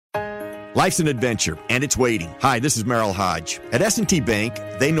Life's an adventure, and it's waiting. Hi, this is Merrill Hodge. At S&T Bank,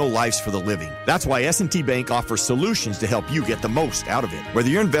 they know life's for the living. That's why S&T Bank offers solutions to help you get the most out of it. Whether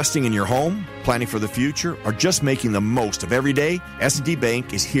you're investing in your home, planning for the future, or just making the most of every day, S&T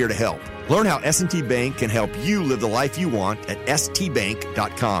Bank is here to help. Learn how S&T Bank can help you live the life you want at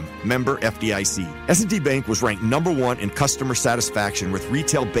stbank.com. Member FDIC. S&T Bank was ranked #1 in customer satisfaction with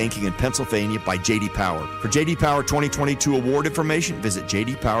retail banking in Pennsylvania by J.D. Power. For J.D. Power 2022 award information, visit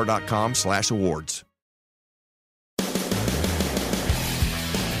jdpower.com/awards.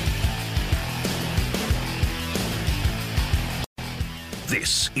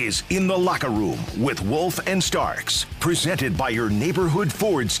 This is In the Locker Room with Wolf and Starks, presented by your neighborhood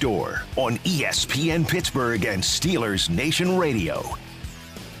Ford store on ESPN Pittsburgh and Steelers Nation Radio.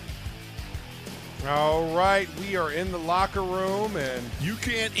 All right, we are in the locker room, and you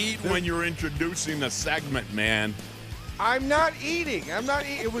can't eat when you're introducing a segment, man. I'm not eating.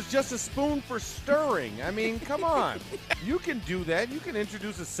 It was just a spoon for stirring. I mean, come on. You can do that. You can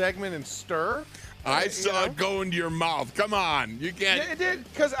introduce a segment and stir. I saw it go into your mouth. Come on, you can't. Yeah, it did,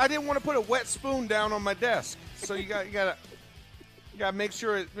 because I didn't want to put a wet spoon down on my desk. So you gotta make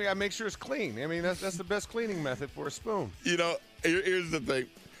sure it's clean. I mean, that's the best cleaning method for a spoon. You know, here's the thing.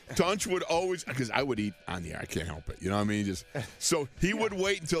 Tunch would always, because I would eat on the air. I can't help it. You know what I mean? So he would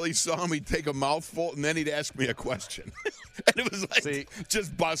wait until he saw me take a mouthful, and then he'd ask me a question. And it was like,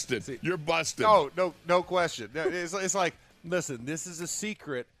 just busted. You're busted. No question. It's like, listen, this is a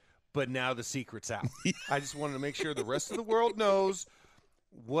secret, but now the secret's out. I just wanted to make sure the rest of the world knows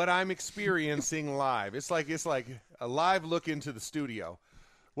what I'm experiencing live. It's like a live look into the studio.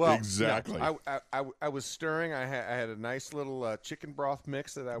 Well, exactly. No, I was stirring. I had a nice little chicken broth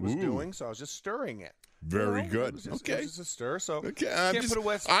mix that I was doing, so I was just stirring it. Very good. It was just a stir. So okay, I'm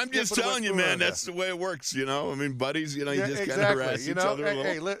just telling you, man. That's the way it works. You know, I mean, buddies. You know, you just kind of harass each other a little.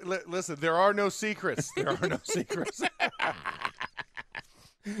 Hey, listen. There are no secrets. There are no secrets.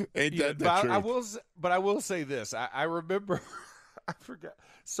 Ain't that the truth? I will say this. I remember. I forgot.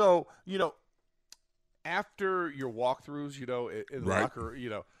 So after your walkthroughs, in the locker, you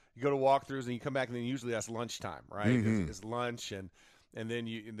go to walkthroughs and you come back, and then usually that's lunchtime, right? Mm-hmm. It's lunch, and then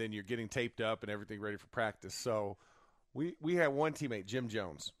you're getting taped up and everything ready for practice. So we had one teammate, Jim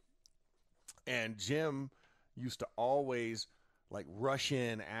Jones, and Jim used to always like rush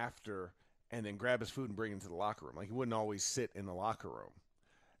in after and then grab his food and bring it into the locker room. Like, he wouldn't always sit in the locker room,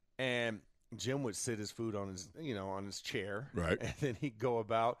 and Jim would sit his food on his chair, right? And then he'd go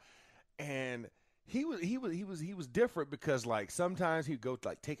about, and he was different because, like, sometimes he'd go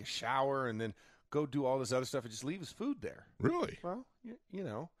like take a shower and then go do all this other stuff and just leave his food there. Really? Well, if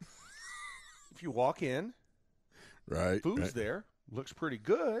you walk in, food's there, looks pretty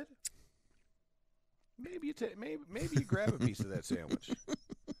good. Maybe you grab a piece of that sandwich.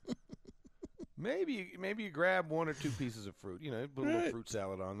 Maybe you grab one or two pieces of fruit. Put a little fruit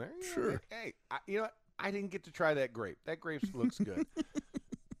salad on there. Sure. Hey, I didn't get to try that grape. That grape looks good.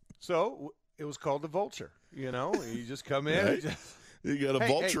 So it was called the vulture. You just come in. Right. You got to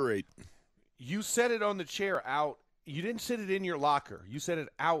vulturate. You set it on the chair out. You didn't sit it in your locker. You set it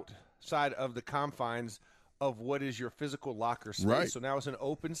outside of the confines of what is your physical locker space. Right. So now it's an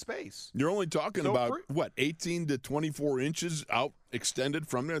open spape. You're only talking about, 18 to 24 inches out extended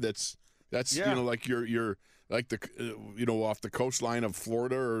from there? That's like you're like the off the coastline of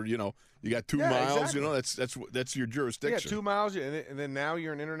Florida, or you got 2 miles. Exactly. That's your jurisdiction. Yeah, 2 miles, and then now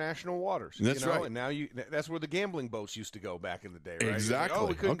you're in international waters. That's right. And now that's where the gambling boats used to go back in the day, right? Exactly. Like,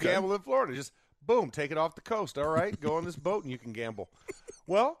 we couldn't gamble in Florida. Just boom, take it off the coast. All right, go on this boat and you can gamble.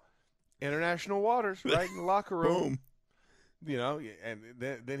 Well, international waters, right in the locker room. Boom. And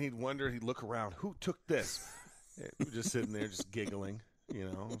then he'd wonder. He'd look around. Who took this? We're just sitting there, just giggling.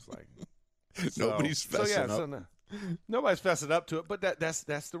 It's like. Nobody's fessing up. Nobody's fessing up to it, but that's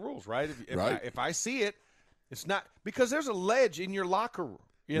the rules, right? If I see it, it's not because there's a ledge in your locker room.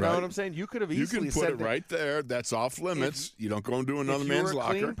 You know what I'm saying? You could have easily put it right there. That's off limits. You don't go into another man's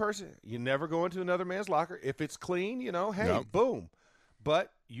locker. If you're a clean person, you never go into another man's locker. If it's clean, boom.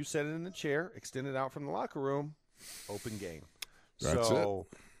 But you set it in the chair, extend it out from the locker room, open game. That's it.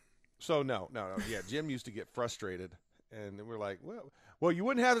 So no. Yeah, Jim used to get frustrated, and we're like, well, you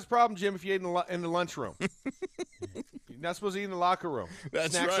wouldn't have this problem, Jim, if you ate in the lunchroom. You're not supposed to eat in the locker room.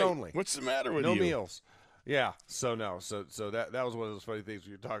 That's Snacks right. only. What's the matter with you? No meals. Yeah. So no. So that was one of those funny things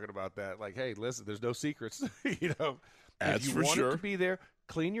we were talking about. That like, hey, listen, there's no secrets. That's if you want it to be there,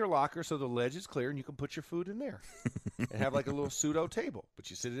 clean your locker so the ledge is clear and you can put your food in there, and have like a little pseudo table.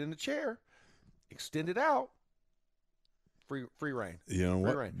 But you sit it in the chair, extend it out. Free reign. You know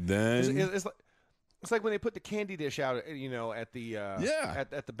what? Reign. Then it's like. It's like when they put the candy dish out, at the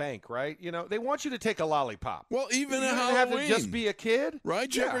at the bank, right? They want you to take a lollipop. Well, even you at don't Halloween, have to just be a kid,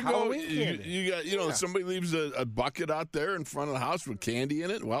 right? You yeah, ever Halloween go? candy. You got somebody leaves a bucket out there in front of the house with candy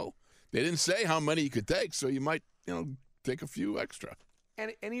in it. Well, they didn't say how many you could take, so you might take a few extra.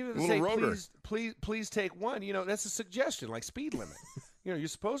 And even if they say please take one, that's a suggestion, like speed limit. You're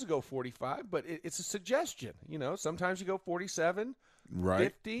supposed to go 45, but it's a suggestion. Sometimes you go 47, right,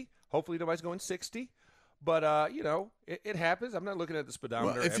 50. Hopefully nobody's going 60. But it happens. I'm not looking at the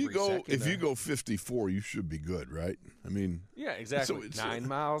speedometer. Well, if you go 54, you should be good, right? I mean, yeah, exactly. 9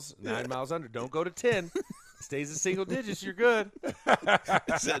 miles under. Don't go to 10. Stays in single digits. You're good.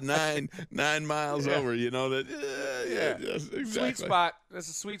 It's at 9 miles over. That. Exactly. Sweet spot. That's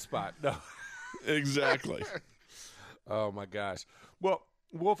a sweet spot. No. Exactly. Oh my gosh. Well,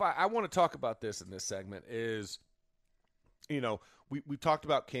 Wolf, I want to talk about this in this segment. Is we talked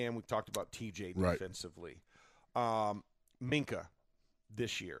about Cam, we talked about TJ defensively. Right. Minkah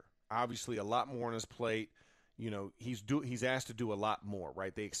this year, obviously a lot more on his plate. He's asked to do a lot more,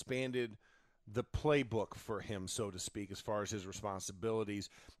 right? They expanded the playbook for him, so to speak, as far as his responsibilities.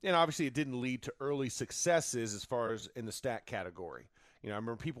 And obviously it didn't lead to early successes as far as in the stat category. I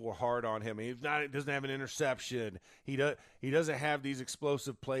remember people were hard on him. He doesn't have an interception. He doesn't have these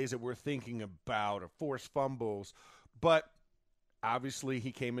explosive plays that we're thinking about or forced fumbles. But obviously,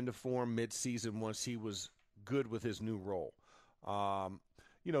 he came into form midseason once he was good with his new role.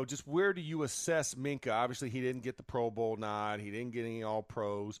 Just where do you assess Minkah? Obviously, he didn't get the Pro Bowl nod. He didn't get any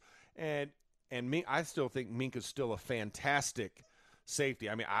All-Pros. And I still think Minkah's still a fantastic safety.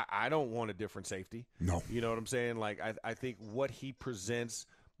 I mean, I don't want a different safety. No. You know what I'm saying? Like, I think what he presents,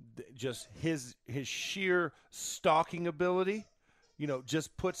 just his sheer stalking ability,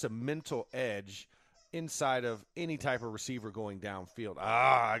 just puts a mental edge inside of any type of receiver going downfield.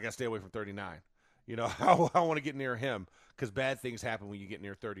 I got to stay away from 39. I want to get near him because bad things happen when you get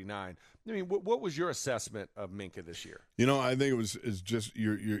near 39. I mean, what was your assessment of Minkah this year? I think it's just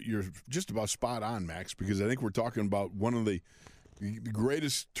you're just about spot on, Max, because I think we're talking about one of the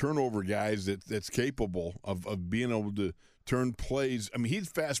greatest turnover guys that's capable of being able to turn plays. I mean, he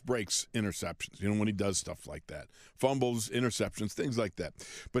fast breaks interceptions, when he does stuff like that. Fumbles, interceptions, things like that.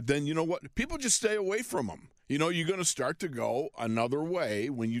 But then, you know what? People just stay away from him. You're going to start to go another way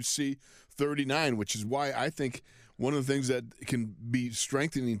when you see 39, which is why I think one of the things that can be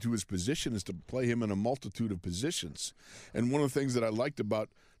strengthening to his position is to play him in a multitude of positions. And one of the things that I liked about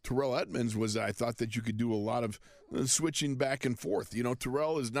Terrell Edmunds was I thought that you could do a lot of switching back and forth.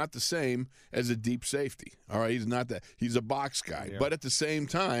 Terrell is not the same as a deep safety. All right, he's not that. He's a box guy. Yeah. But at the same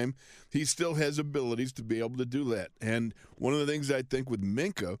time, he still has abilities to be able to do that. And one of the things I think with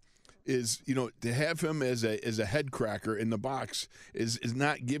Minkah is, to have him as a head cracker in the box is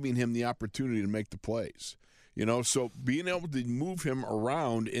not giving him the opportunity to make the plays. So being able to move him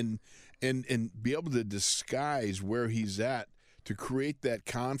around and be able to disguise where he's at to create that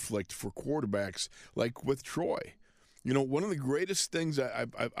conflict for quarterbacks like with Troy. One of the greatest things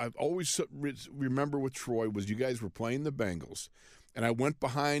I've always remember with Troy was you guys were playing the Bengals, and I went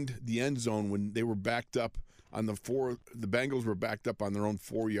behind the end zone when they were backed up on the Bengals were backed up on their own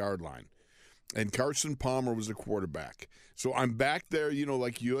 4-yard line. And Carson Palmer was the quarterback. So I'm back there,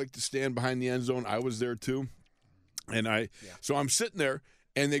 like you like to stand behind the end zone. I was there too. And so I'm sitting there,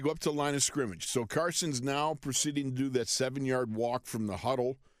 and they go up to the line of scrimmage. So Carson's now proceeding to do that 7-yard walk from the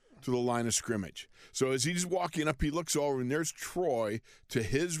huddle to the line of scrimmage. So as he's walking up, he looks over, and there's Troy to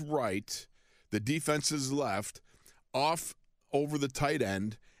his right, the defense's left, off over the tight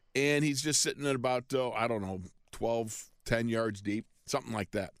end, and he's just sitting at about, 12, 10 yards deep, something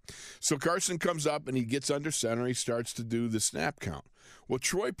like that. So Carson comes up, and he gets under center. He starts to do the snap count. Well,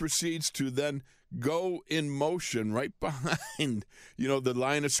 Troy proceeds to then go in motion right behind, the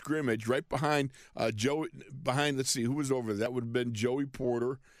line of scrimmage, right behind let's see, who was over there? That would have been Joey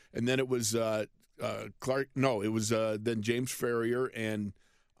Porter, and then it was Clark. No, it was then James Ferrier and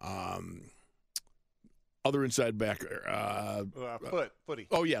other inside backer. Footy.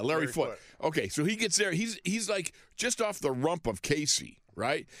 Oh, yeah, Larry Foote. Okay, so he gets there. He's like just off the rump of Casey,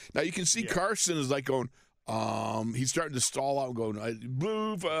 right? Now you can see Carson is like going, he's starting to stall out and going,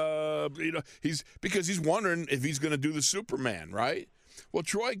 move, because he's wondering if he's going to do the Superman, right? Well,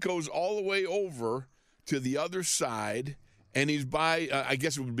 Troy goes all the way over to the other side, and he's by, I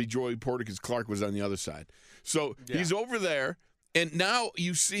guess it would be Joey Porter because Clark was on the other side. So he's over there, and now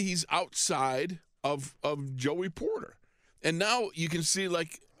you see he's outside of Joey Porter. And now you can see,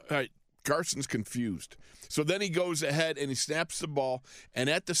 like, all right, Carson's confused. So then he goes ahead and he snaps the ball, and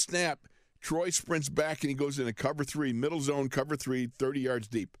at the snap, Troy sprints back and he goes into cover 3, middle zone, cover 3, 30 yards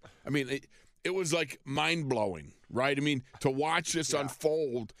deep. I mean, it was like mind-blowing, right? I mean, to watch this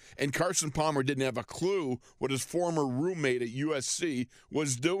unfold, and Carson Palmer didn't have a clue what his former roommate at USC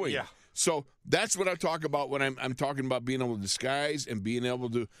was doing. Yeah. So that's what I talk about when I'm talking about being able to disguise and being able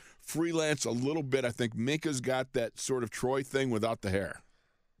to freelance a little bit. I think Minka's got that sort of Troy thing without the hair.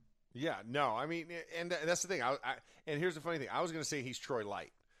 Yeah, no, I mean, and that's the thing. And here's the funny thing. I was going to say he's Troy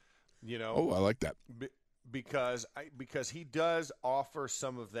Light. You know? Oh, I like that. Because he does offer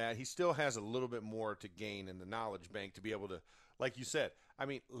some of that. He still has a little bit more to gain in the knowledge bank to be able to, like you said, I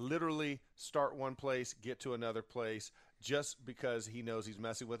mean, literally start one place, get to another place, just because he knows he's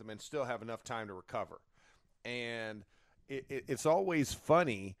messing with them and still have enough time to recover. And it's always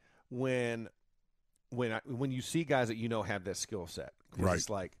funny when you see guys that you know have that skill set. Right.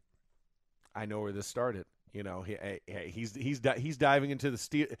 It's like, I know where this started. You know, he's diving into the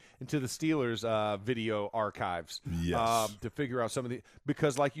Steelers video archives, to figure out some of the,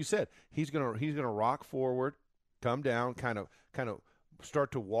 because like you said, he's gonna rock forward, come down, kind of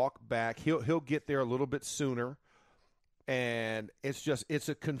start to walk back. He'll get there a little bit sooner, and it's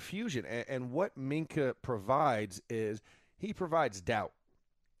a confusion. And what Minkah provides is he provides doubt.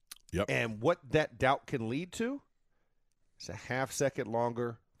 Yep. And what that doubt can lead to is a half second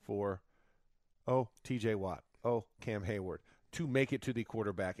longer for TJ Watt, Cam Hayward, to make it to the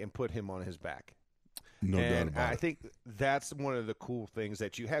quarterback and put him on his back. No doubt and about I it. think that's one of the cool things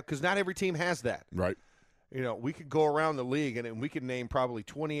that you have, because not every team has that. Right. You know, we could go around the league and we could name probably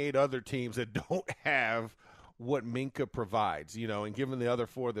 28 other teams that don't have what Minkah provides, you know, and given the other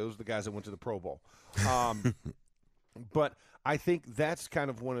 4, those are the guys that went to the Pro Bowl. But I think that's kind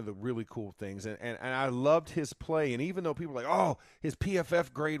of one of the really cool things. And I loved his play. And even though people are like, oh, his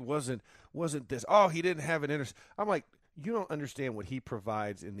PFF grade wasn't this. Oh, he didn't have an interception. I'm like, you don't understand what he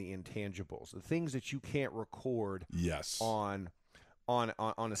provides in the intangibles, the things that you can't record on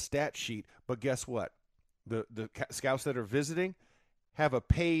a stat sheet. But guess what? The scouts that are visiting have a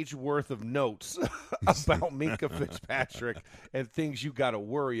page worth of notes about Minkah Fitzpatrick and things you got to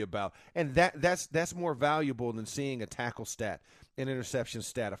worry about. And that's more valuable than seeing a tackle stat, an interception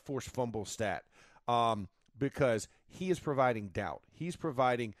stat, a forced fumble stat, because he is providing doubt. He's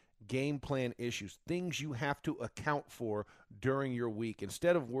providing game plan issues, things you have to account for during your week.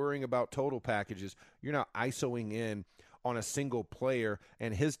 Instead of worrying about total packages, you're now ISOing in on a single player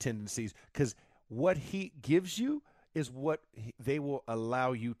and his tendencies, because what he gives you is what they will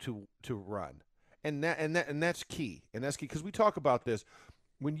allow you to run. And that's key. And that's key, because we talk about this.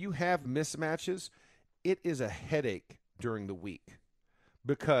 When you have mismatches, it is a headache during the week.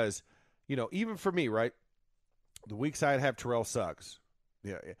 Because, you know, even for me, right, the weeks I'd have Terrell Suggs.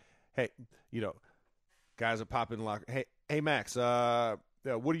 Yeah. Hey, you know, guys are popping in the locker. Hey, Max, what are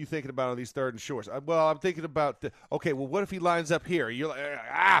you thinking about on these 3rd and shorts? Well, I'm thinking about okay, well, what if he lines up here? You're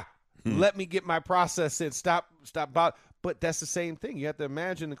like, let me get my process in. Stop. But that's the same thing. You have to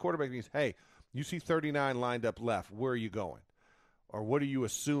imagine the quarterback means, hey, you see 39 lined up left. Where are you going? Or what are you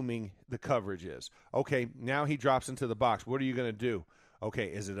assuming the coverage is? Okay, now he drops into the box. What are you going to do? Okay,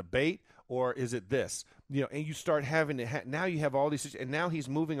 is it a bait or is it this? You know, and you start having to now you have all these, and now he's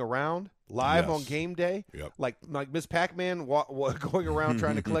moving around live on game day, like Miss Pac-Man going around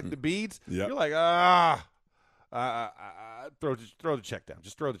trying to collect the beads. You're like, throw the check down.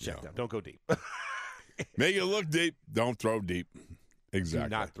 Just throw the check down. Don't go deep. Make it look deep. Don't throw deep. Exactly.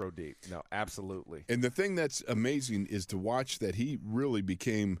 Do not throw deep. No, absolutely. And the thing that's amazing is to watch that he really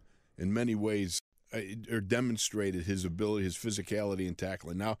became, in many ways, or demonstrated his ability, his physicality in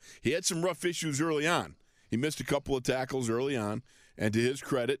tackling. Now, he had some rough issues early on. He missed a couple of tackles early on, and to his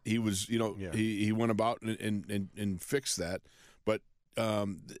credit, he was, he went about and fixed that. But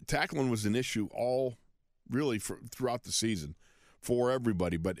tackling was an issue really throughout the season for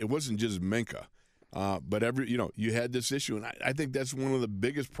everybody. But it wasn't just Minkah. But you had this issue, and I think that's one of the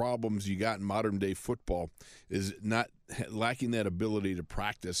biggest problems you got in modern day football is not lacking that ability to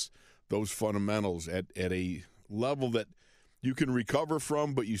practice those fundamentals at a level that you can recover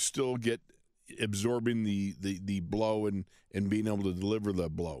from, but you still get absorbing the blow and being able to deliver the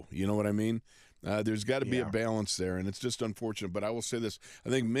blow. You know what I mean? There's got to be a balance there, and it's just unfortunate. But I will say this: I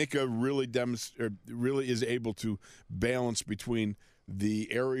think Minkah really is able to balance between the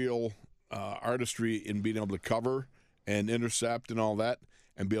aerial artistry in being able to cover and intercept and all that,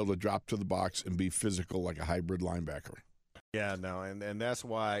 and be able to drop to the box and be physical like a hybrid linebacker. Yeah, no, and that's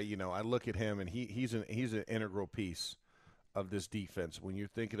why I look at him, and he's an integral piece of this defense. When you're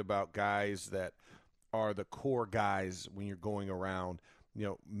thinking about guys that are the core guys, when you're going around,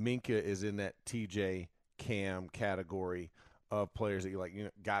 Minkah is in that TJ Cam category of players that you're like,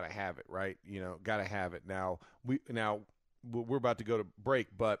 gotta have it, right? Gotta have it. Now we're about to go to break,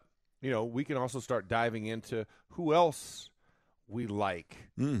 but we can also start diving into who else we like.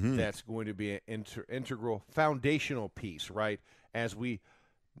 That's going to be an integral, foundational piece, right? As we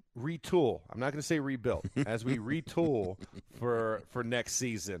retool. I'm not going to say rebuild. As we retool for next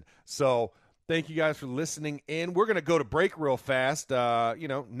season. So thank you guys for listening in. We're going to go to break real fast.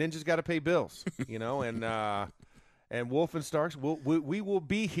 Ninja's got to pay bills, and Wolf and Starks, we will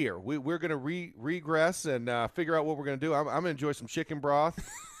be here. We're going to regress and figure out what we're going to do. I'm going to enjoy some chicken broth.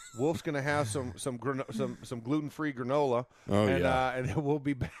 Wolf's going to have some gluten-free granola. And then we'll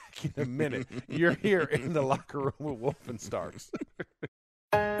be back in a minute. You're here in the locker room with Wolf and Starks.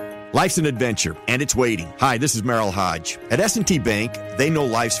 Life's an adventure, and it's waiting. Hi, this is Merrill Hodge. At S&T Bank, they know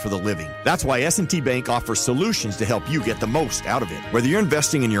life's for the living. That's why S&T Bank offers solutions to help you get the most out of it. Whether you're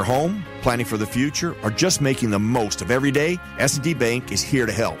investing in your home, planning for the future, or just making the most of every day, S&T Bank is here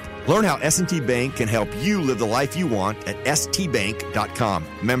to help. Learn how S&T Bank can help you live the life you want at stbank.com.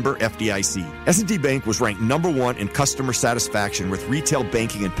 Member FDIC. S&T Bank was ranked #1 in customer satisfaction with retail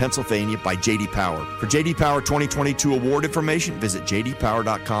banking in Pennsylvania by J.D. Power. For J.D. Power 2022 award information, visit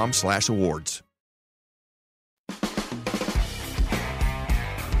jdpower.com/awards.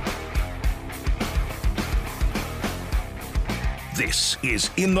 This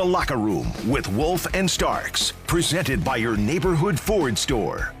is In the Locker Room with Wolf and Starks, presented by your neighborhood Ford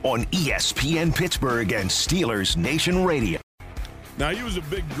store on ESPN Pittsburgh and Steelers Nation Radio. Now, he was a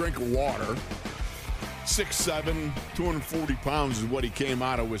big drink of water. 6'7", 240 pounds is what he came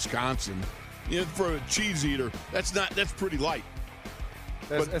out of Wisconsin. For a cheese eater, that's pretty light.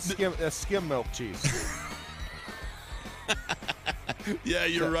 That's skim milk cheese. Yeah,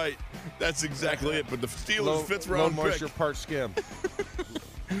 you're right. That's exactly it. But the Steelers' fifth-round low moisture, pick. part skim.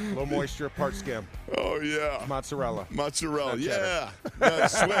 Low moisture, part skim. Oh, yeah. Mozzarella. Yeah.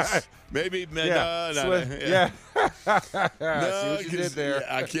 Swiss. Maybe. Swiss. Yeah. See what you did there.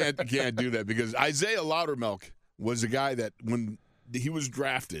 Yeah, I can't do that because Isaiah Loudermilk was a guy that when he was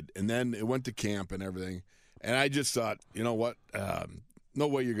drafted and then it went to camp and everything, and I just thought, you know what? No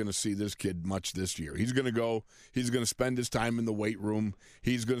way you're going to see this kid much this year. He's going to spend his time in the weight room.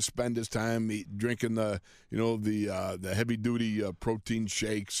 He's going to spend his time drinking the heavy duty protein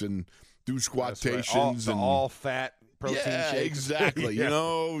shakes and do squatations and all fat protein shakes. Exactly.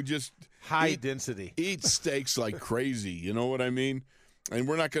 Yeah. Just high density. Eat steaks like crazy. You know what I mean? And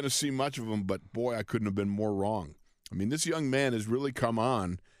we're not going to see much of him, but boy, I couldn't have been more wrong. I mean, this young man has really come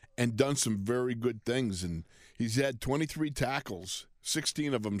on and done some very good things, and he's had 23 tackles.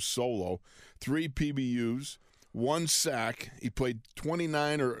 16 of them solo, 3 PBUs, 1 sack. He played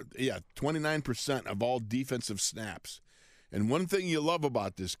 29% of all defensive snaps. And one thing you love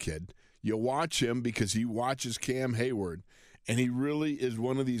about this kid, you watch him because he watches Cam Hayward, and he really is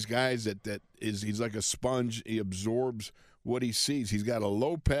one of these guys he's like a sponge. He absorbs what he sees. He's got a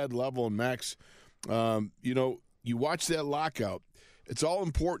low pad level, and Max, you watch that lockout. It's all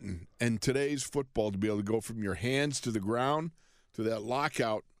important in today's football to be able to go from your hands to the ground to that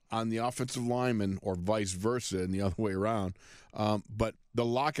lockout on the offensive lineman or vice versa and the other way around. But the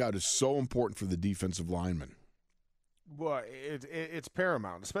lockout is so important for the defensive lineman. Well, it's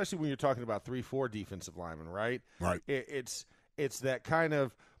paramount, especially when you're talking about 3-4 defensive linemen, right? Right. It's that kind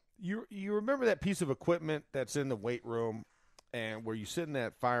of you remember that piece of equipment that's in the weight room and where you sit in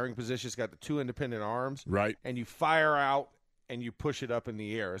that firing position. It's got the 2 independent arms, right? And you fire out and you push it up in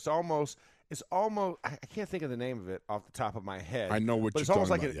the air. It's almost I can't think of the name of it off the top of my head. I know what you're talking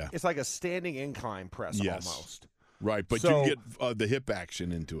about. It's like a standing incline press almost. Right, but you can get the hip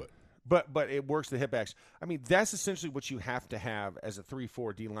action into it. But it works the hip action. I mean, that's essentially what you have to have as a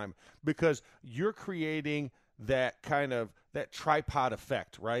 3-4 D lineman because you're creating that kind of that tripod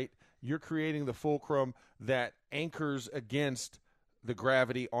effect, right? You're creating the fulcrum that anchors against the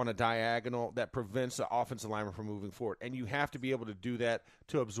gravity on a diagonal that prevents the offensive lineman from moving forward. And you have to be able to do that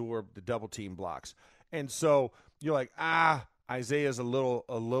to absorb the double team blocks. And so you're like, Isaiah's a little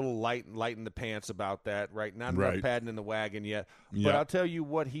light in the pants about that, right? Not enough padding in the wagon yet. Yep. But I'll tell you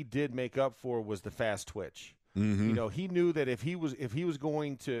what he did make up for was the fast twitch. Mm-hmm. He knew that if he was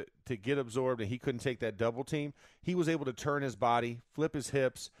going to get absorbed and he couldn't take that double team, he was able to turn his body, flip his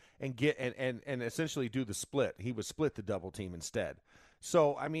hips, and get and essentially do the split. He would split the double team instead.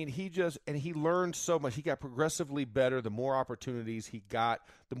 So, I mean, he learned so much. He got progressively better the more opportunities he got,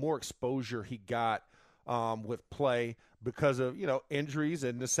 the more exposure he got with play because of, injuries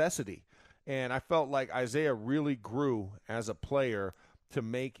and necessity. And I felt like Isaiah really grew as a player to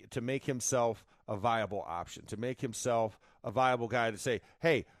make himself a viable option, to make himself a viable guy to say,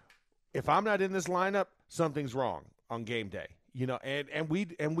 hey, if I'm not in this lineup, something's wrong on game day. And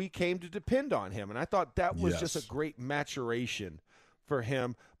we came to depend on him. And I thought that was just a great maturation for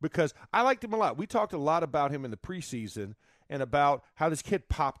him because I liked him a lot. We talked a lot about him in the preseason and about how this kid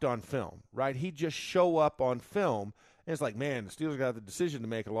popped on film, right? He'd just show up on film, and it's like, man, the Steelers got the decision to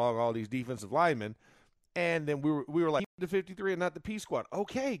make along all these defensive linemen. And then we were like, the 53 and not the P squad.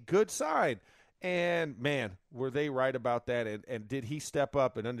 Okay, good sign. And, man, were they right about that? And did he step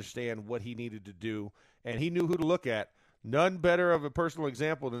up and understand what he needed to do? And he knew who to look at. None better of a personal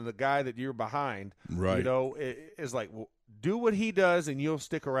example than the guy that you're behind. Right. You know, it's like, well, do what he does and you'll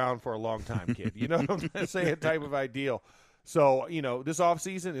stick around for a long time, kid. You know what I'm saying? Type of ideal. So, you know, this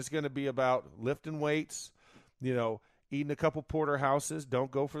offseason is going to be about lifting weights, you know, eating a couple porterhouses. Don't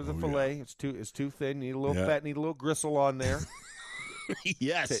go for the filet. Yeah. It's too thin. Need a little fat. Need a little gristle on there.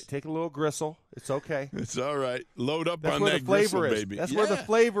 Yes. Take a little gristle. It's okay. It's all right. Load up That's on where that the flavor gristle, is. baby. That's where the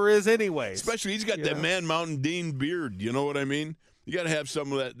flavor is anyway. Especially he's got that Man Mountain Dean beard. You know what I mean? You got to have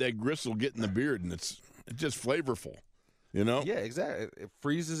some of that gristle get in the beard, and it's just flavorful. You know? Yeah, exactly. It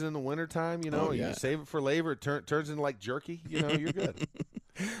freezes in the wintertime, you know. Oh, yeah. You save it for later. It turns into like jerky. You know, you're good.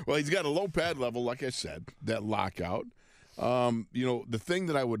 Well, he's got a low pad level, like I said, that lockout. You know, the thing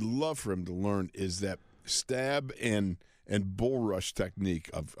that I would love for him to learn is that stab and bull rush technique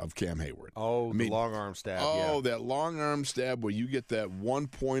of Cam Hayward. Oh, the long arm stab. Oh, that long arm stab where you get that one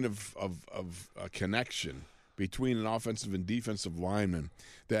point of connection between an offensive and defensive lineman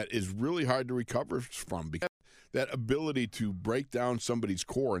that is really hard to recover from, because that ability to break down somebody's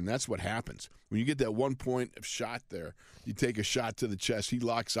core, and that's what happens. When you get that 1 point of shot there, you take a shot to the chest, he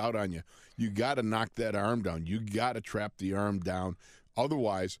locks out on you. You got to knock that arm down. You got to trap the arm down.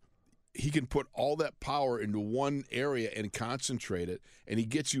 Otherwise, he can put all that power into one area and concentrate it, and he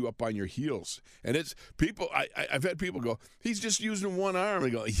gets you up on your heels. And it's people. I've had people go, he's just using one arm. I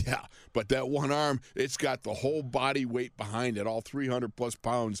go, yeah, but that one arm, it's got the whole body weight behind it, all 300-plus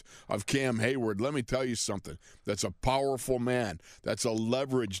pounds of Cam Hayward. Let me tell you something. That's a powerful man. That's a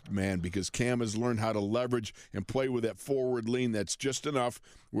leveraged man, because Cam has learned how to leverage and play with that forward lean that's just enough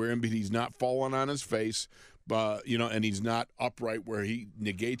where he's not falling on his face. You know, and he's not upright where he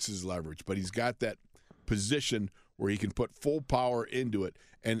negates his leverage, but he's got that position where he can put full power into it.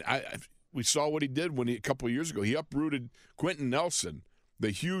 And we saw what he did when a couple of years ago. He uprooted Quentin Nelson, the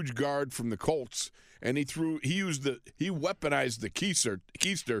huge guard from the Colts, and he weaponized the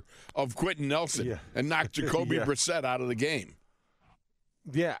keister of Quentin Nelson and knocked Jacoby Brissett out of the game.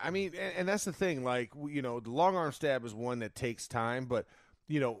 Yeah, I mean, and that's the thing. Like, you know, the long arm stab is one that takes time, but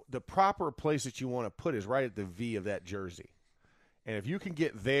you know, the proper place that you want to put is right at the V of that jersey. And if you can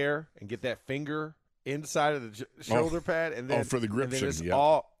get there and get that finger inside of the shoulder pad, and then for the gription,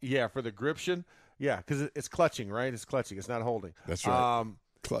 for the gription, because it's clutching, right? It's clutching. It's not holding. That's right.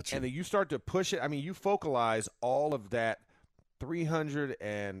 Clutching. And then you start to push it. I mean, you focalize all of that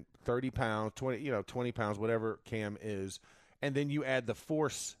 330 pounds, 20 pounds, whatever Cam is, and then you add the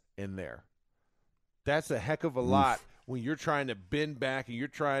force in there. That's a heck of a lot. When you're trying to bend back and you're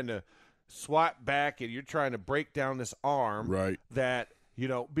trying to swat back and you're trying to break down this arm, right? That, you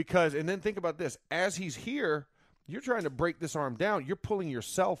know, and then think about this. As he's here, you're trying to break this arm down. You're pulling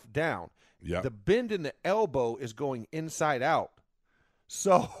yourself down. Yeah. The bend in the elbow is going inside out.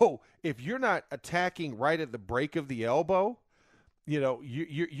 So if you're not attacking right at the break of the elbow, you know,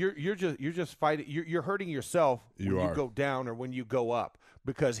 you're just fighting. You're hurting yourself when you go down or when you go up,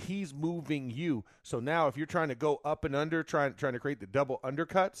 because he's moving you. So now if you're trying to go up and under, trying to create the double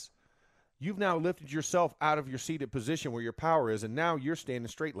undercuts, you've now lifted yourself out of your seated position where your power is, and now you're standing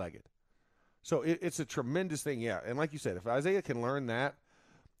straight-legged. So it's a tremendous thing, yeah. And like you said, if Isaiah can learn that,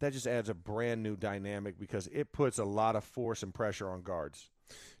 that just adds a brand-new dynamic, because it puts a lot of force and pressure on guards.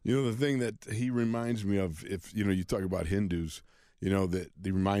 You know, the thing that he reminds me of, if, you know, you talk about Hindus, you know, that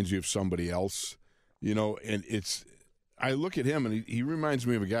he reminds you of somebody else, you know, and I look at him, and he reminds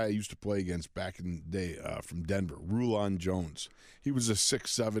me of a guy I used to play against back in the day from Denver, Rulon Jones. He was a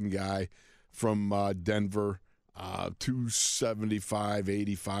 6'7" guy from Denver, 275,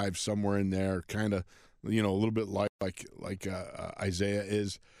 85, somewhere in there, kind of, you know, a little bit like Isaiah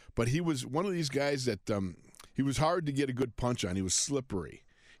is. But he was one of these guys that he was hard to get a good punch on. He was slippery.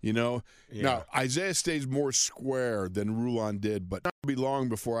 You know, Now Isaiah stays more square than Rulon did, but not be long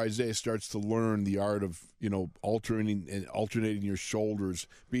before Isaiah starts to learn the art of, you know, alternating your shoulders,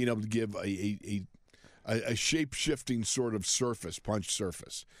 being able to give a shape-shifting sort of punch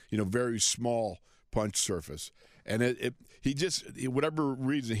surface. You know, very small punch surface, and he just, whatever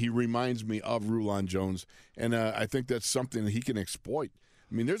reason, he reminds me of Rulon Jones, and I think that's something that he can exploit.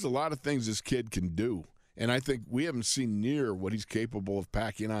 I mean, there's a lot of things this kid can do. And I think we haven't seen near what he's capable of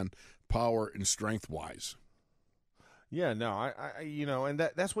packing on power and strength-wise. Yeah, no, I you know, and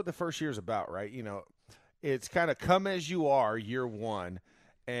that's what the first year is about, right? You know, it's kind of come as you are year one,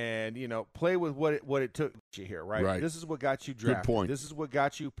 and play with what it took you here, right? Right. This is what got you drafted. Good point. This is what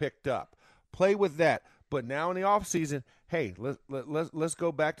got you picked up. Play with that. But now in the off season, hey, let's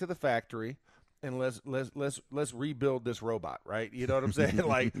go back to the factory and let's rebuild this robot, right? You know what I'm saying?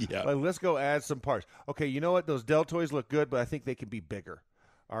 Like let's go add some parts. Okay, you know what? Those deltoids look good, but I think they can be bigger.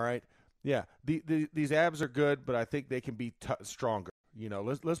 All right. Yeah, these abs are good, but I think they can be stronger.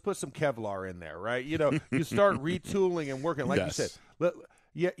 Let's put some Kevlar in there, right? You start retooling and working, like you said.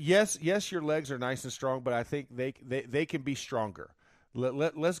 Yes, your legs are nice and strong, but I think they can be stronger.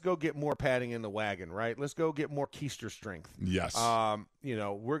 Let's go get more padding in the wagon, right? Let's go get more keister strength. Yes.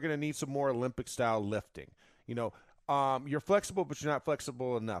 We're going to need some more Olympic-style lifting. You're flexible, but you're not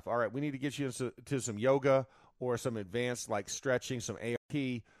flexible enough. All right, we need to get you to some yoga or some advanced, like stretching, some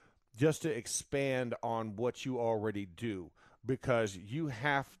ART, just to expand on what you already do, because you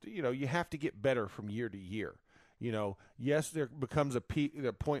have to get better from year to year. Yes, there becomes a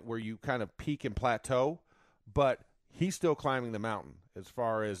point where you kind of peak and plateau, but he's still climbing the mountain as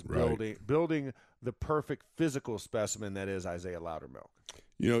far as building the perfect physical specimen that is Isaiah Loudermilk.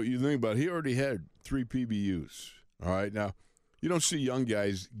 You think about it, he already had 3 PBUs. All right, now you don't see young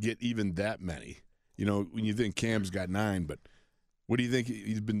guys get even that many. When you think Cam's got 9, but what do you think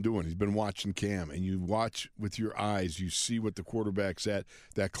he's been doing? He's been watching Cam, and you watch with your eyes. You see what the quarterback's at.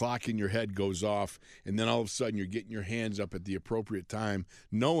 That clock in your head goes off, and then all of a sudden you're getting your hands up at the appropriate time,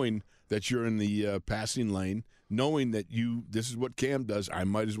 knowing that you're in the passing lane, knowing that this is what Cam does. I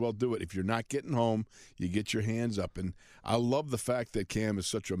might as well do it. If you're not getting home, you get your hands up. And I love the fact that Cam is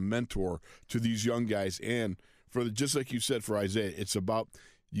such a mentor to these young guys. And just like you said for Isaiah, it's about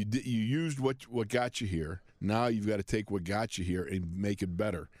you used what got you here. Now you've got to take what got you here and make it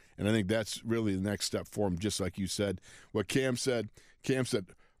better. And I think that's really the next step for him, just like you said. What Cam said,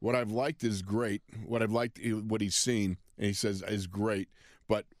 what I've liked is great. What he's seen, and he says, is great.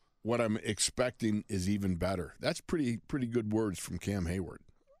 But what I'm expecting is even better. That's pretty good words from Cam Hayward.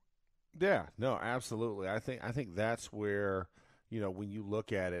 Yeah, no, absolutely. I think that's where, when you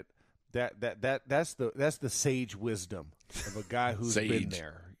look at it, that's the sage wisdom of a guy who's been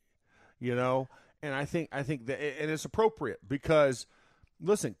there. And I think that, and it's appropriate because,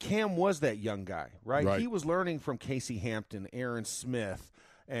 listen, Cam was that young guy, right? He was learning from Casey Hampton, Aaron Smith,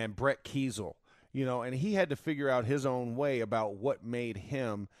 and Brett Kiesel, and he had to figure out his own way about what made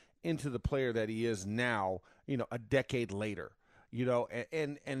him into the player that he is now, a decade later,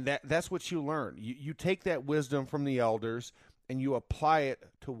 and that's what you learn. You take that wisdom from the elders and you apply it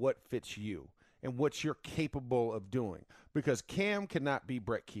to what fits you and what you're capable of doing. Because Cam cannot be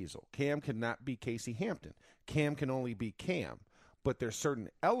Brett Kiesel. Cam cannot be Casey Hampton. Cam can only be Cam. But there's certain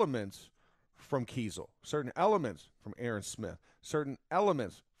elements from Kiesel, certain elements from Aaron Smith, certain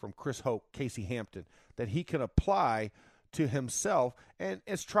elements from Chris Hoke, Casey Hampton, that he can apply to himself. And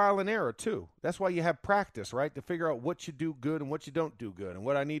it's trial and error, too. That's why you have practice, right, to figure out what you do good and what you don't do good and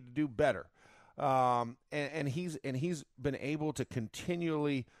what I need to do better. And he's been able to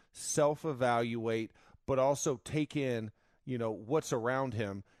continually self-evaluate, but also take in, what's around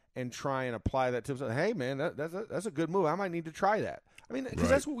him and try and apply that to himself. Hey, man, that's a good move. I might need to try that. I mean, because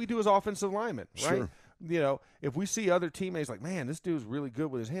that's what we do as offensive linemen, right? Sure. If we see other teammates like, man, this dude's really good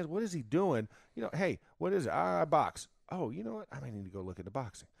with his hands. What is he doing? Hey, what is it? I box. Oh, you know what? I might need to go look at the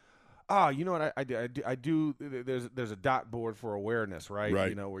boxing. You know what? I do. There's a dot board for awareness, right?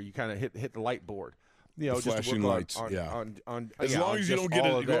 Where you kind of hit the light board. The flashing lights. As long as you don't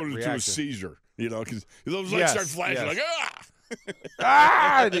go into a seizure, because those lights start flashing like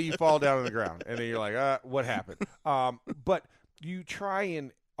and then you fall down on the ground, and then you're like, what happened? But you try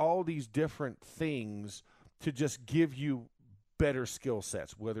in all these different things to just give you better skill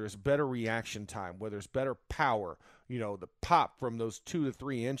sets, whether it's better reaction time, whether it's better power, the pop from those 2 to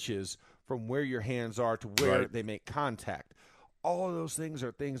 3 inches from where your hands are to where they make contact. All of those things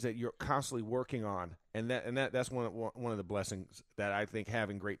are things that you're constantly working on, and that's one of the blessings that I think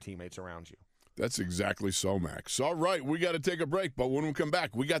having great teammates around you. That's exactly so, Max. All right, we got to take a break, but when we come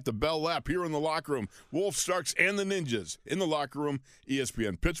back, we got the Bell Lap here in the locker room. Wolf, Starks, and the Ninjas in the locker room.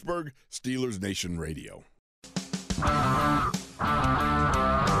 ESPN Pittsburgh, Steelers Nation Radio.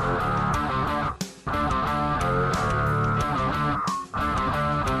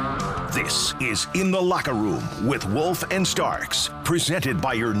 This is In the Locker Room with Wolf and Starks, presented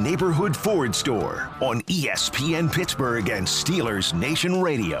by your neighborhood Ford store on ESPN Pittsburgh and Steelers Nation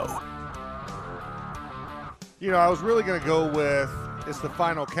Radio. I was really going to go with it's the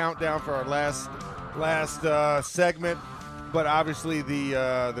final countdown for our last segment, but obviously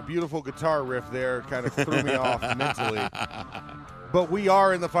the beautiful guitar riff there kind of threw me off mentally. But we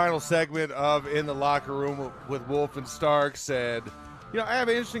are in the final segment of In the Locker Room with Wolf and Starks. And, I have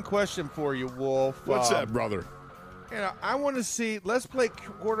an interesting question for you, Wolf. What's that, brother? I want to see, let's play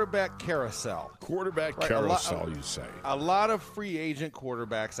quarterback carousel. Quarterback carousel, you say. A lot of free agent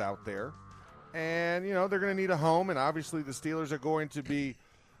quarterbacks out there. And, they're going to need a home. And obviously the Steelers are going to be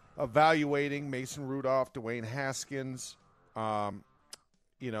evaluating Mason Rudolph, Dwayne Haskins,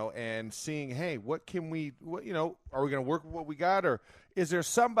 and seeing, hey, are we going to work with what we got? Or is there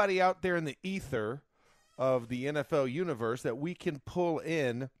somebody out there in the ether of the NFL universe that we can pull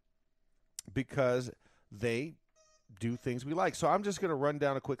in because they do things we like? So I'm just going to run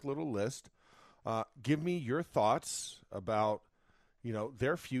down a quick little list. Give me your thoughts about,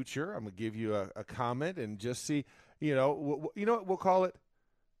 their future. I'm going to give you a comment and just see, what we'll call it?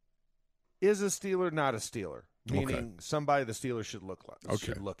 Is a Steeler not a Steeler? Meaning somebody the Steelers should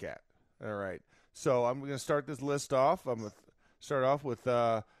look at. All right. So I'm going to start this list off. I'm going to start off with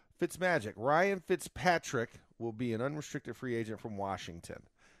Fitzmagic. Ryan Fitzpatrick will be an unrestricted free agent from Washington.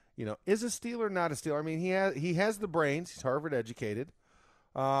 Is a Steeler not a Steeler? I mean, he has the brains. He's Harvard educated.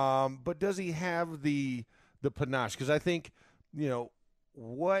 But does he have the panache? Because I think,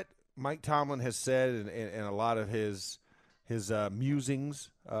 what Mike Tomlin has said and a lot of his musings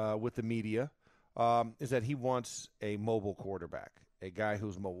with the media is that he wants a mobile quarterback, a guy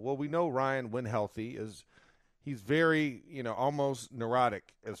who's mobile. Well, we know Ryan, when healthy, he's very, almost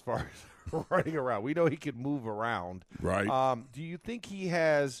neurotic as far as running around. We know he can move around. Right. Do you think he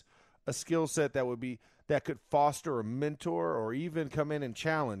has a skill set that could foster a mentor or even come in and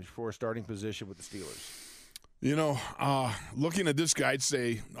challenge for a starting position with the Steelers? Looking at this guy, I'd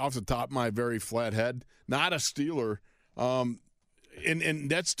say off the top of my very flat head, not a Steeler. And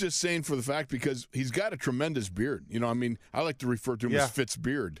that's just saying for the fact because he's got a tremendous beard. I like to refer to him as Fitz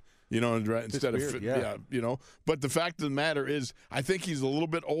Beard. Instead of Fit, But the fact of the matter is, I think he's a little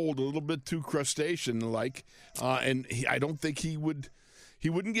bit old, a little bit too crustacean-like, and I don't think he wouldn't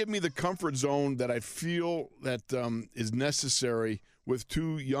give me the comfort zone that I feel that is necessary with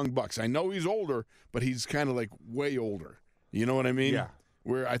two young bucks. I know he's older, but he's kind of like way older. You know what I mean? Yeah.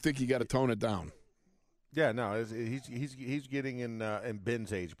 Where I think you got to tone it down. Yeah, no, he's getting in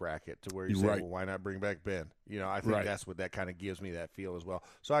Ben's age bracket to where you say, well, why not bring back Ben? I think that's what that kind of gives me that feel as well.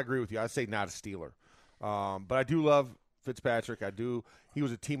 So I agree with you. I'd say not a Steeler. But I do love Fitzpatrick. He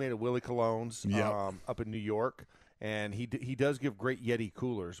was a teammate of Willie Cologne's up in New York, and he does give great Yeti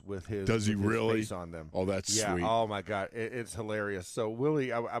coolers with his, does he really? Face on them. Oh, that's sweet. Oh, my God. It's hilarious. So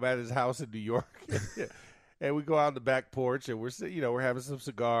Willie, I'm at his house in New York. And we go out on the back porch, and we're having some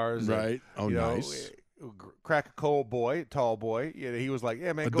cigars. Right. And, nice. Crack a cold boy, tall boy. He was like,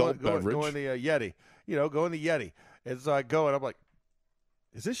 "Yeah, man, go in the Yeti. Go in the Yeti." And so I go, and I'm like,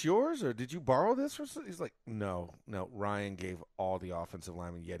 "Is this yours, or did you borrow this?" He's like, "No. Ryan gave all the offensive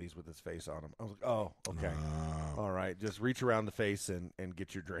linemen Yetis with his face on them." I was like, "Oh, okay, all right. Just reach around the face and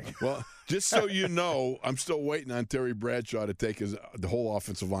get your drink." Well, just so you know, I'm still waiting on Terry Bradshaw to take the whole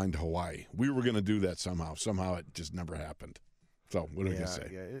offensive line to Hawaii. We were going to do that somehow. Somehow it just never happened. So what do you say?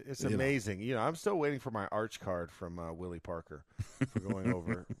 Yeah, it's amazing. I'm still waiting for my arch card from Willie Parker for going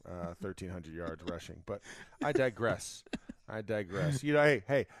over 1,300 yards rushing. But I digress.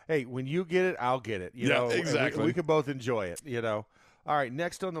 Hey, when you get it, I'll get it. Exactly. We can both enjoy it. All right,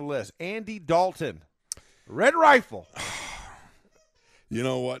 next on the list, Andy Dalton, Red Rifle. You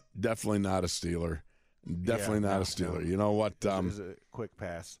know what? Definitely not a Steeler. Definitely not a Steeler. No. You know what? It's a quick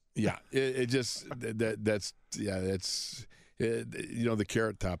pass. Yeah, it just that's. The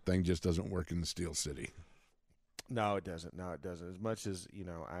carrot top thing just doesn't work in the Steel City. No, it doesn't. As much as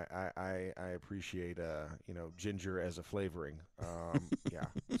I appreciate ginger as a flavoring.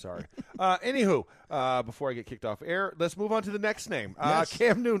 Sorry. Anywho, before I get kicked off air, let's move on to the next name. Yes.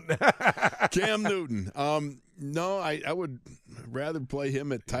 Cam Newton. Cam Newton. No, I would rather play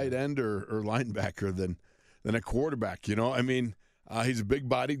him at tight end or linebacker than a quarterback. He's a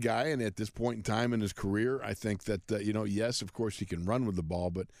big-bodied guy, and at this point in time in his career, I think that yes, of course, he can run with the ball,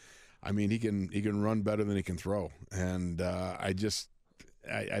 but he can run better than he can throw, and I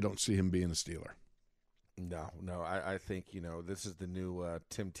don't see him being a Steeler. No, I think this is the new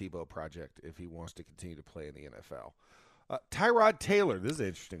Tim Tebow project if he wants to continue to play in the NFL. Tyrod Taylor, this is an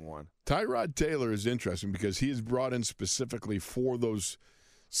interesting one. Tyrod Taylor is interesting because he is brought in specifically for those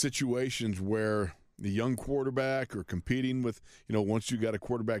situations where the young quarterback or competing with, once you got a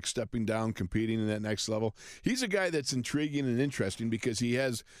quarterback stepping down, competing in that next level. He's a guy that's intriguing and interesting because he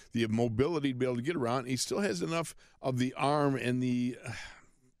has the mobility to be able to get around. He still has enough of the arm and the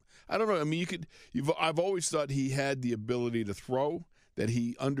I don't know. I've always thought he had the ability to throw, that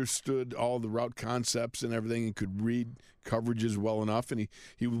he understood all the route concepts and everything and could read coverages well enough. And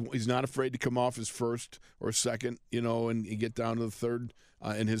he's not afraid to come off his first or second, and get down to the third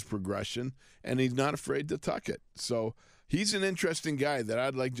in his progression. And he's not afraid to tuck it. So he's an interesting guy that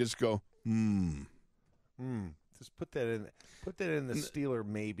I'd like just go, Just put that in the Steeler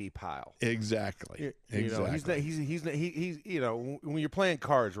maybe pile. Exactly. He's when you're playing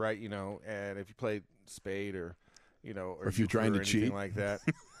cards, right? And if you play spade or if you're trying to cheat like that,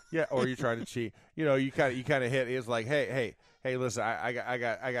 yeah, or you're trying to cheat, you kind of hit. It's like, hey, listen,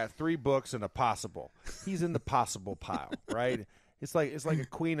 I got 3 books and a possible. He's in the possible pile, right? It's like a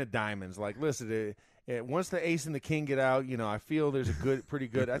queen of diamonds. Like, listen, once the ace and the king get out, I feel there's pretty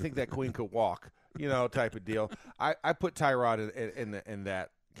good. I think that queen could walk. Type of deal. I put Tyrod in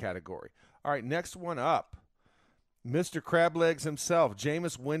that category. All right, next one up, Mr. Crab Legs himself,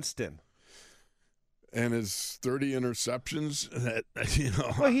 Jameis Winston, and his 30 interceptions.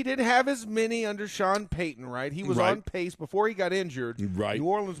 Well, he didn't have as many under Sean Payton, right? He was on pace before he got injured. Right. New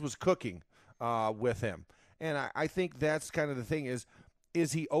Orleans was cooking with him, and I think that's kind of the thing is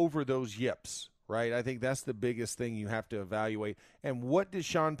he over those yips? Right, I think that's the biggest thing you have to evaluate. And what did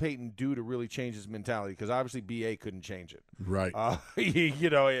Sean Payton do to really change his mentality? Because obviously BA couldn't change it. Right. BA's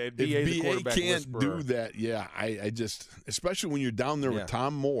if the quarterback can't whisperer. do that, yeah, I just, especially when you're down there with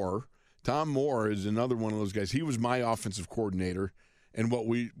Tom Moore. Tom Moore is another one of those guys. He was my offensive coordinator, and what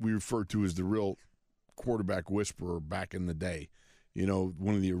we refer to as the real quarterback whisperer back in the day.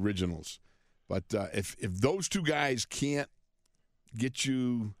 One of the originals. But if those two guys can't get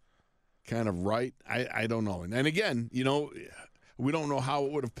you kind of right, I don't know. And again, we don't know how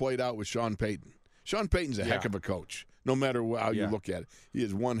it would have played out with Sean Payton. Sean Payton's a heck of a coach, no matter how you look at it. He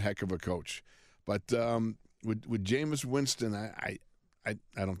is one heck of a coach. But with Jameis Winston, I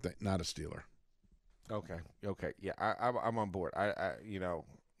don't think, not a Steeler. Okay, yeah, I'm on board.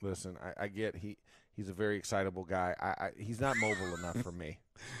 Listen, I get he's a very excitable guy. He's not mobile enough for me.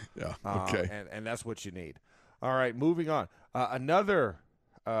 Yeah, okay. And that's what you need. All right, moving on. Another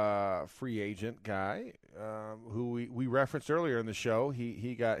free agent guy who we referenced earlier in the show.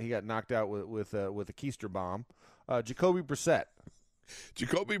 He got knocked out with a keister bomb. Jacoby Brissett.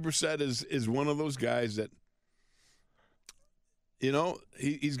 Jacoby Brissett is one of those guys that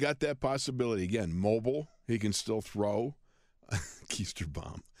he's got that possibility. Again, mobile. He can still throw. Keister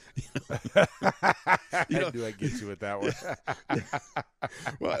bomb. I knew I'd get you with that one.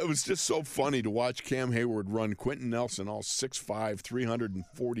 Well, it was just so funny to watch Cam Hayward run Quentin Nelson, all 6'5",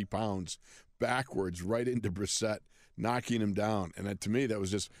 340 pounds, backwards right into Brissett, knocking him down. And to me, that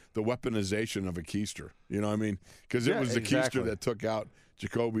was just the weaponization of a keister. You know what I mean? Because it was the keister that took out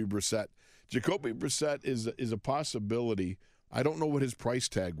Jacoby Brissett. Jacoby Brissett is a possibility. I don't know what his price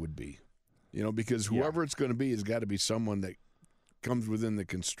tag would be, because whoever it's going to be has got to be someone that comes within the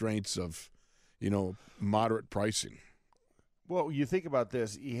constraints of, moderate pricing. Well, you think about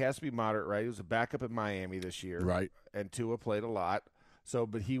this. He has to be moderate, right? He was a backup in Miami this year. Right. And Tua played a lot. So,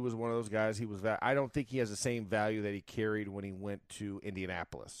 but he was one of those guys. I don't think he has the same value that he carried when he went to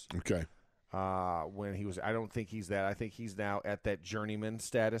Indianapolis. Okay. I don't think he's that. I think he's now at that journeyman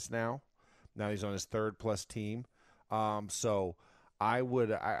status now. Now he's on his 3rd+ team. So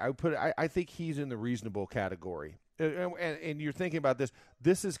I think he's in the reasonable category. And you're thinking about this.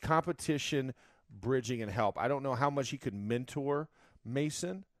 This is competition, bridging, and help. I don't know how much he could mentor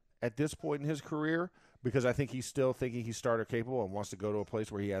Mason at this point in his career because I think he's still thinking he's starter capable and wants to go to a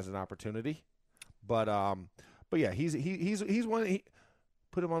place where he has an opportunity. But yeah, he's one.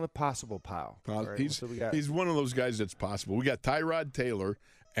 Put him on the possible pile. Right? He's one of those guys that's possible. We got Tyrod Taylor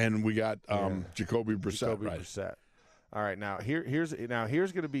and we got Jacoby Brissett. Brissett. All right, now here's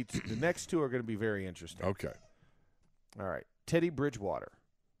going to be the next two are going to be very interesting. Okay. All right, Teddy Bridgewater.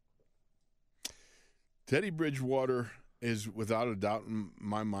 Teddy Bridgewater is, without a doubt in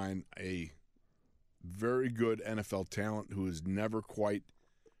my mind, a very good NFL talent who has never quite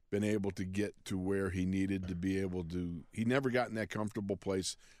been able to get to where he needed to be able to. He never got in that comfortable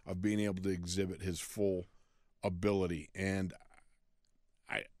place of being able to exhibit his full ability. And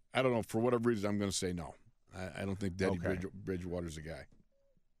I don't know, for whatever reason, I'm going to say no. I don't think Teddy Bridgewater's a guy.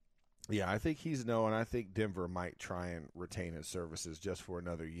 Yeah, I think he's no, and I think Denver might try and retain his services just for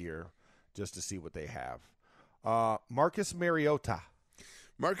another year, just to see what they have. Marcus Mariota.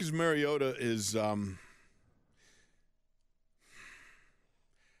 Marcus Mariota is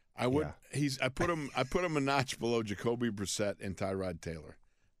I put him a notch below Jacoby Brissett and Tyrod Taylor.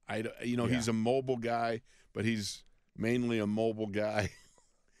 He's a mobile guy, but he's mainly a mobile guy.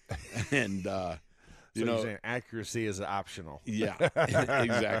 And you're saying accuracy is optional. Yeah,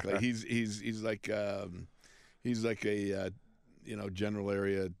 exactly. He's like a general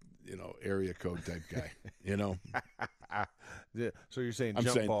area code type guy. So you're saying I'm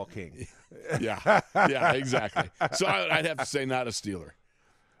jump saying, ball king. Yeah, exactly. So I'd have to say not a Steeler.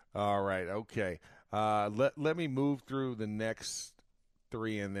 All right, okay. Let me move through the next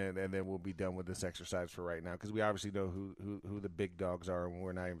three, and then we'll be done with this exercise for right now, because we obviously know who the big dogs are, and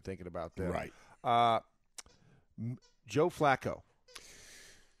we're not even thinking about them. Right. Joe Flacco.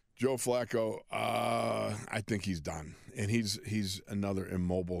 Joe Flacco, I think he's done, and he's another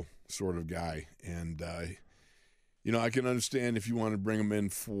immobile sort of guy, and I can understand if you want to bring him in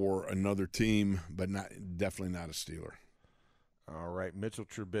for another team, but definitely not a Steeler. All right, Mitchell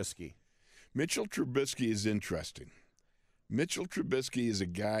Trubisky. Mitchell Trubisky is interesting. Mitchell Trubisky is a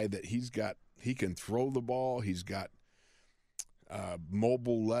guy that he can throw the ball. He's got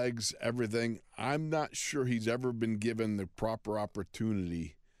mobile legs, everything. I'm not sure he's ever been given the proper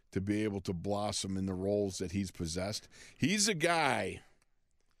opportunity to be able to blossom in the roles that he's possessed. He's a guy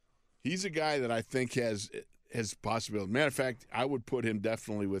that I think has possibility. Matter of fact, I would put him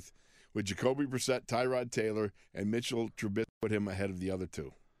definitely with Jacoby Brissett, Tyrod Taylor, and Mitchell Trubisky, put him ahead of the other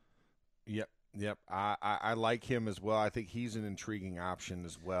two. Yep. I like him as well. I think he's an intriguing option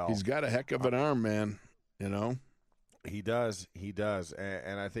as well. He's got a heck of an arm, man. He does.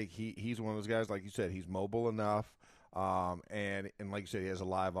 And I think he's one of those guys, like you said, he's mobile enough. And like you said, he has a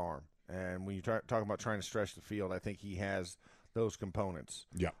live arm. And when you talk about trying to stretch the field, I think he has those components.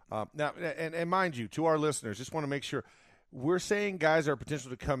 Yeah. Now, and mind you, to our listeners, just want to make sure we're saying guys are potential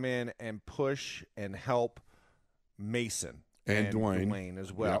to come in and push and help Mason and Dwayne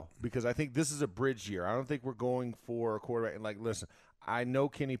as well, yep. Because I think this is a bridge year. I don't think we're going for a quarterback. And listen, I know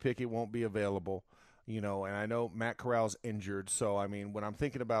Kenny Pickett won't be available, and I know Matt Corral's injured. So I mean, when I'm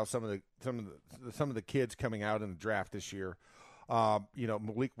thinking about some of the kids coming out in the draft this year,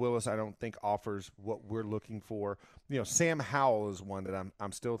 Malik Willis, I don't think offers what we're looking for. Sam Howell is one that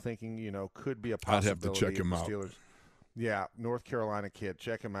I'm still thinking, could be a possibility. I'd have to check him out. Steelers. Yeah, North Carolina kid,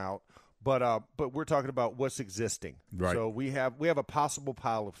 check him out. But we're talking about what's existing. Right. So we have a possible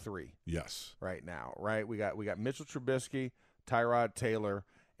pile of three. Yes. Right now, right? We got Mitchell Trubisky, Tyrod Taylor,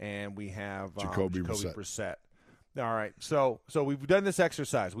 and we have Jacoby Brissett. All right. So we've done this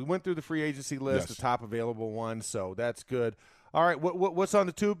exercise. We went through the free agency list, yes. The top available ones. So that's good. All right. What's on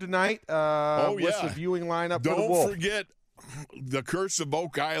the tube tonight? What's the viewing lineup for the Wolf? Don't forget the Curse of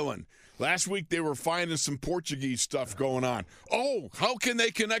Oak Island. Last week they were finding some Portuguese stuff going on. Oh, how can they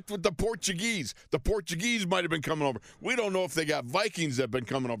connect with the Portuguese? The Portuguese might have been coming over. We don't know if they got Vikings that have been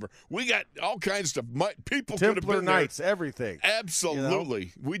coming over. We got all kinds of stuff. People could have been Templar Knights, everything.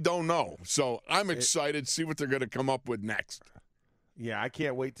 Absolutely. We don't know. So I'm excited to see what they're going to come up with next. Yeah, I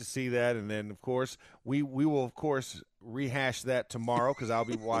can't wait to see that. And then, of course, we will, of course, rehash that tomorrow, because I'll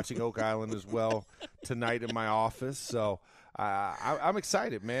be watching Oak Island as well tonight in my office. So I'm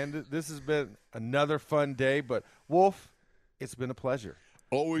excited, man. This has been another fun day. But, Wolf, it's been a pleasure.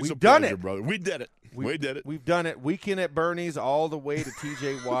 Always We've a done pleasure, it. brother. We did it. We did it. We've done it. Weekend at Bernie's all the way to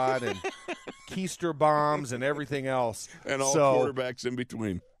T.J. Watt and Keister bombs and everything else. And all quarterbacks in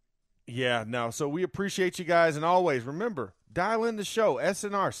between. Yeah, no. So we appreciate you guys. And always, remember, dial in the show,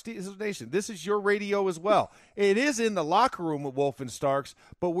 SNR, Steelers Nation. This is your radio as well. It is in the locker room with Wolf and Starks,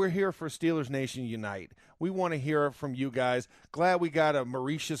 but we're here for Steelers Nation Unite. We want to hear it from you guys. Glad we got a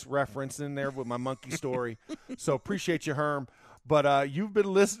Mauritius reference in there with my monkey story. So appreciate you, Herm. But you've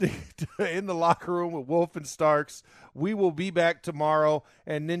been listening to In the Locker Room with Wolf and Starks. We will be back tomorrow,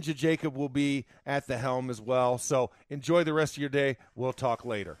 and Ninja Jacob will be at the helm as well. So enjoy the rest of your day. We'll talk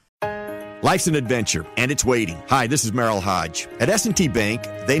later. Life's an adventure, and it's waiting. Hi, this is Merrill Hodge. At S&T Bank,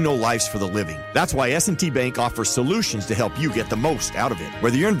 they know life's for the living. That's why S&T Bank offers solutions to help you get the most out of it.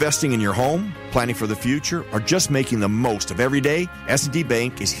 Whether you're investing in your home, planning for the future, or just making the most of every day, S&T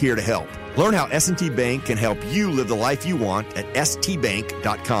Bank is here to help. Learn how S&T Bank can help you live the life you want at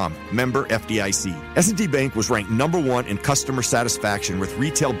stbank.com. Member FDIC. S&T Bank was ranked #1 in customer satisfaction with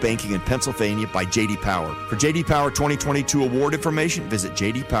retail banking in Pennsylvania by J.D. Power. For J.D. Power 2022 award information, visit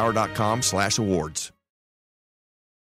jdpower.com/awards.